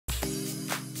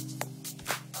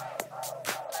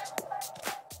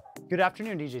Good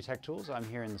afternoon, DJ Tech Tools. I'm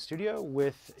here in the studio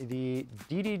with the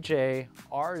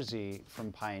ddj-rz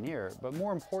from Pioneer, but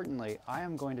more importantly, I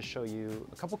am going to show you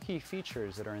a couple key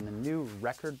features that are in the new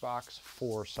Rekordbox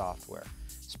 4 software,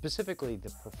 specifically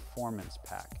the Performance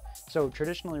Pack. So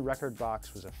traditionally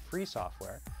Rekordbox was a free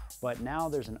software, but now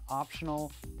there's an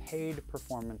optional paid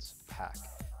Performance Pack.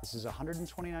 This is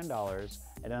 $129.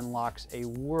 It unlocks a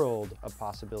world of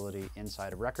possibility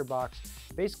inside of Rekordbox,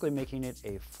 basically making it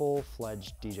a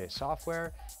full-fledged DJ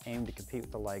software aimed to compete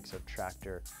with the likes of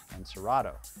Traktor and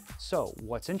Serato. So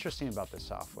what's interesting about this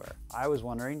software? I was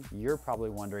wondering, you're probably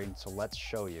wondering, so let's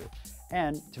show you.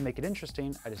 And to make it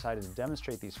interesting, I decided to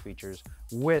demonstrate these features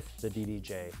with the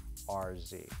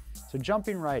ddj-rz. So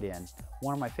jumping right in,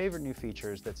 one of my favorite new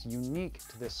features that's unique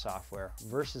to this software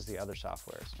versus the other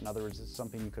softwares, in other words, it's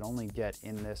something you can only get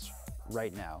in this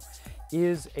right now,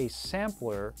 is a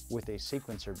sampler with a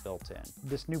sequencer built in.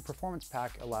 This new Performance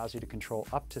Pack allows you to control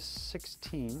up to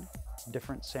 16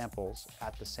 different samples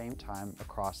at the same time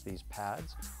across these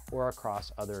pads or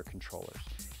across other controllers.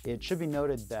 It should be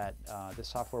noted that this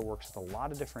software works with a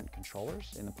lot of different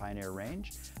controllers in the Pioneer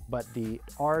range, but the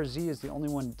RZ is the only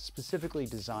one specifically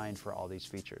designed for all these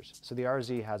features. So the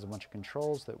RZ has a bunch of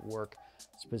controls that work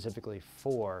specifically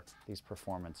for these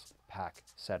Performance Pack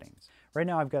settings. Right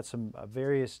now I've got some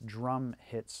various drum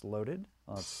hits loaded.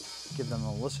 Let's give them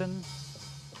a listen.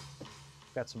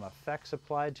 Got some effects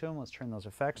applied to them. Let's turn those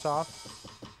effects off.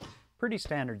 Pretty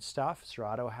standard stuff.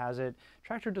 Serato has it.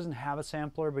 Traktor doesn't have a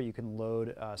sampler, but you can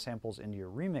load samples into your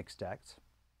remix decks.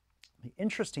 The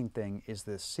interesting thing is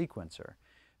this sequencer.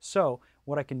 So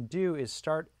what I can do is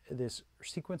start this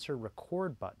sequencer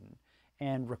record button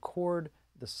and record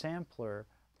the sampler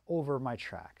over my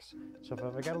tracks. So if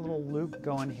I got a little loop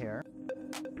going here,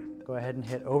 go ahead and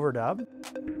hit overdub.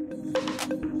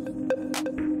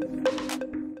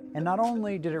 And not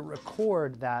only did it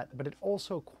record that, but it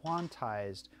also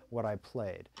quantized what I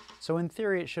played. So in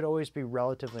theory, it should always be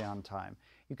relatively on time.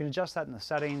 You can adjust that in the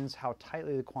settings, how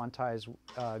tightly the quantize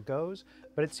goes,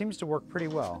 but it seems to work pretty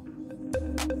well.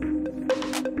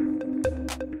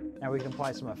 Now we can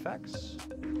apply some effects.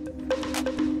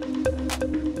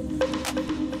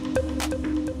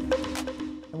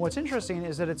 And what's interesting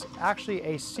is that it's actually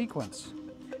a sequence.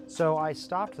 So I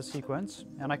stopped the sequence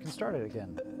and I can start it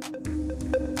again.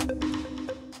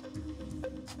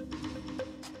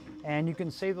 And you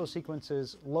can save those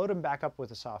sequences, load them back up with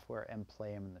the software, and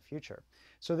play them in the future.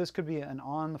 So this could be an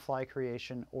on-the-fly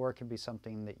creation, or it can be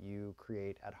something that you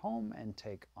create at home and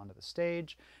take onto the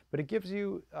stage. But it gives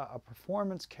you a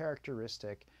performance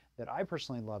characteristic that I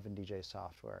personally love in DJ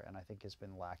software, and I think has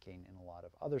been lacking in a lot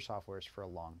of other softwares for a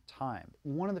long time.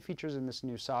 One of the features in this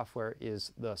new software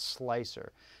is the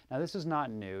slicer. Now this is not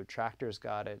new. Traktor's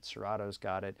got it, Serato's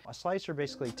got it. A slicer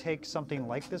basically takes something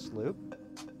like this loop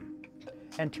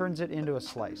and turns it into a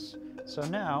slice. So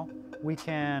now we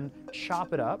can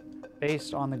chop it up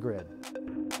based on the grid.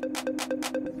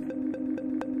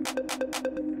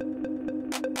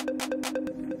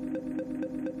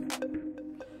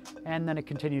 And then it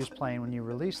continues playing when you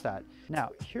release that. Now,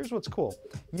 here's what's cool.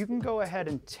 You can go ahead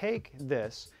and take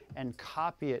this and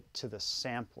copy it to the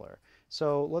sampler.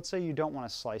 So let's say you don't want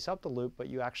to slice up the loop, but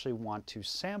you actually want to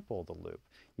sample the loop.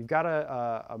 You've got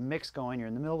a mix going, you're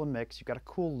in the middle of a mix, you've got a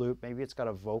cool loop, maybe it's got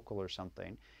a vocal or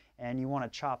something, and you want to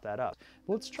chop that up.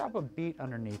 Let's drop a beat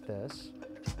underneath this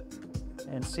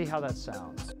and see how that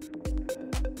sounds.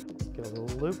 Get a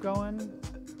little loop going.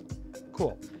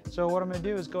 Cool. So what I'm going to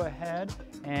do is go ahead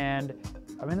and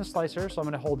I'm in the slicer, so I'm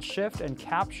going to hold shift and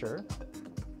capture,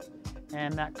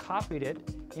 and that copied it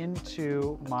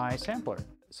into my sampler.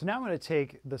 So now I'm going to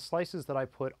take the slices that I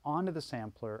put onto the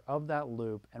sampler of that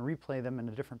loop and replay them in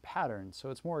a different pattern, so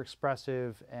it's more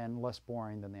expressive and less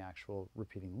boring than the actual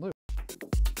repeating loop.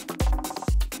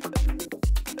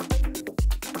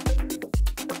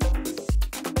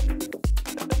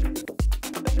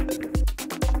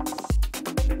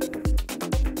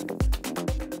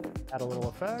 Add a little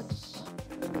effects.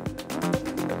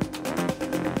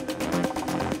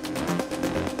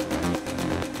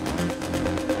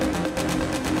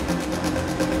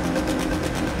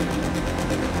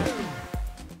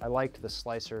 I liked the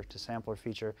slicer to sampler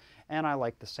feature, and I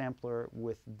like the sampler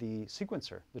with the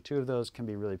sequencer. The two of those can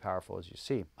be really powerful, as you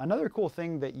see. Another cool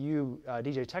thing that you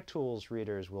DJ Tech Tools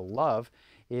readers will love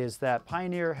is that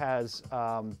Pioneer has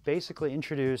basically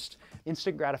introduced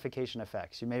instant gratification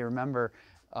effects. You may remember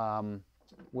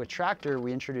with Traktor,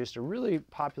 we introduced a really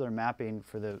popular mapping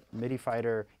for the MIDI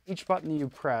fighter. Each button you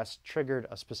pressed triggered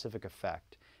a specific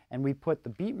effect. And we put the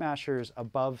beat mashers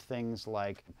above things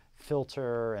like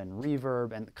filter and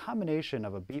reverb, and the combination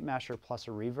of a Beatmaster plus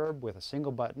a reverb with a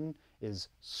single button is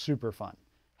super fun.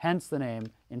 Hence the name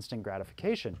Instant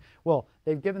Gratification. Well,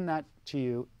 they've given that to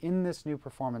you in this new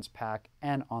performance pack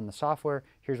and on the software.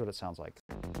 Here's what it sounds like.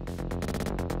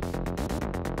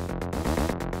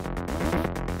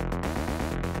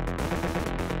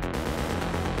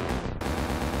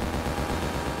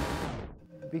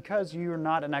 Because you're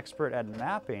not an expert at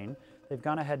mapping, they've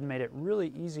gone ahead and made it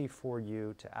really easy for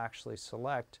you to actually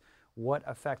select what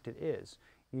effect it is.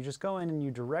 You just go in and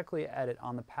you directly edit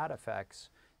on the pad effects,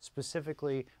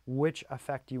 specifically which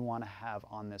effect you want to have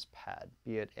on this pad,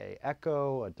 be it an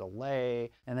echo, a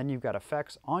delay, and then you've got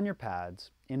effects on your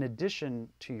pads in addition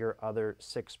to your other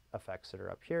 6 effects that are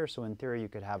up here. So in theory, you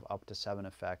could have up to 7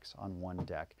 effects on one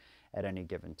deck at any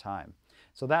given time.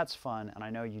 So that's fun, and I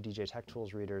know you DJ Tech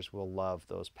Tools readers will love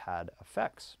those pad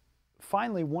effects.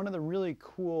 Finally, one of the really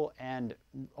cool and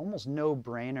almost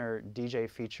no-brainer DJ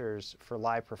features for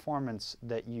live performance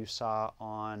that you saw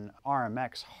on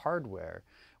RMX hardware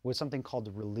was something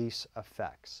called release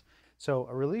effects. So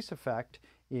a release effect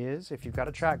is, if you've got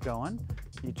a track going,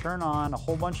 you turn on a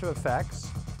whole bunch of effects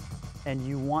and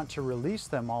you want to release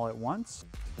them all at once.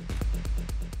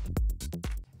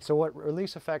 So what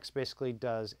release effects basically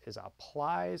does is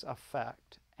applies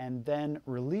effect and then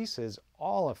releases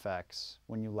all effects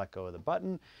when you let go of the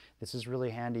button. This is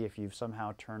really handy if you've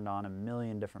somehow turned on a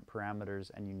million different parameters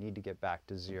and you need to get back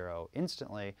to 0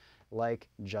 instantly, like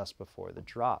just before the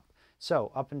drop.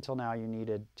 So up until now, you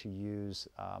needed to use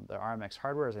the RMX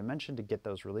hardware, as I mentioned, to get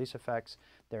those release effects.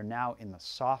 They're now in the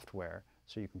software,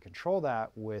 so you can control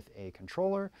that with a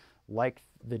controller like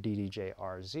the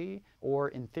ddj-rz, or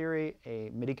in theory, a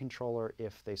MIDI controller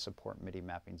if they support MIDI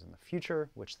mappings in the future,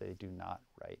 which they do not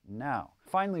right now.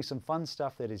 Finally, some fun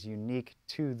stuff that is unique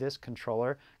to this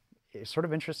controller. It's sort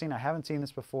of interesting, I haven't seen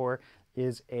this before,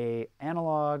 is a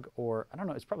analog, or I don't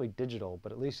know, it's probably digital,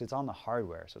 but at least it's on the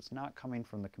hardware, so it's not coming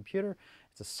from the computer.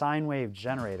 It's a sine wave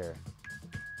generator.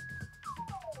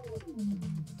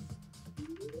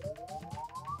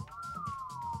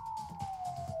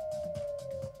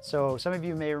 So some of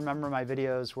you may remember my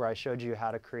videos where I showed you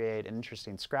how to create an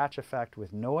interesting scratch effect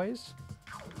with noise.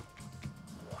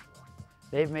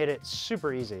 They've made it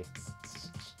super easy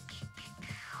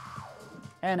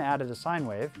and added a sine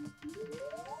wave.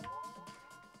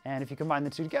 And if you combine the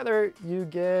two together, you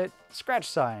get scratch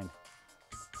sine.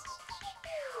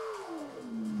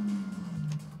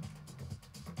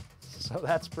 So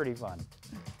that's pretty fun.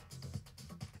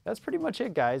 That's pretty much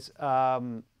it, guys.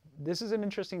 This is an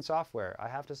interesting software, I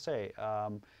have to say.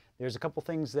 There's a couple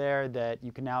things there that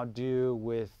you can now do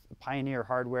with Pioneer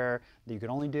hardware that you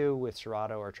could only do with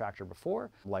Serato or Traktor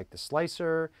before, like the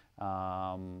slicer,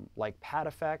 like pad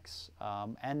effects,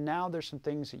 and now there's some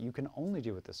things that you can only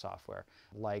do with the software,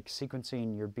 like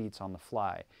sequencing your beats on the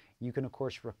fly. You can, of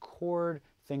course, record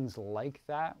things like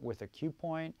that with a cue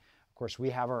point. Of course,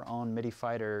 we have our own MIDI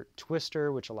Fighter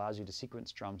twister, which allows you to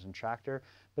sequence drums in Traktor,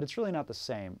 but it's really not the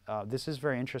same. This is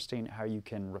very interesting how you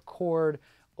can record,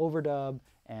 overdub,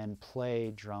 and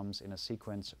play drums in a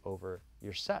sequence over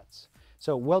your sets.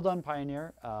 So well done,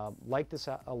 Pioneer. Like this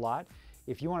a lot.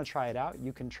 If you want to try it out,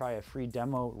 you can try a free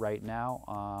demo right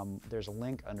now. There's a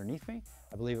link underneath me.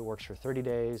 I believe it works for 30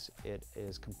 days. It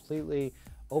is completely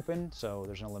open, so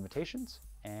there's no limitations,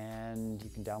 and you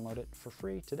can download it for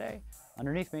free today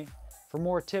underneath me. For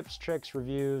more tips, tricks,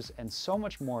 reviews, and so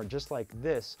much more just like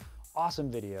this awesome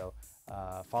video,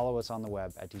 follow us on the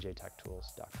web at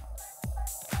djtechtools.com.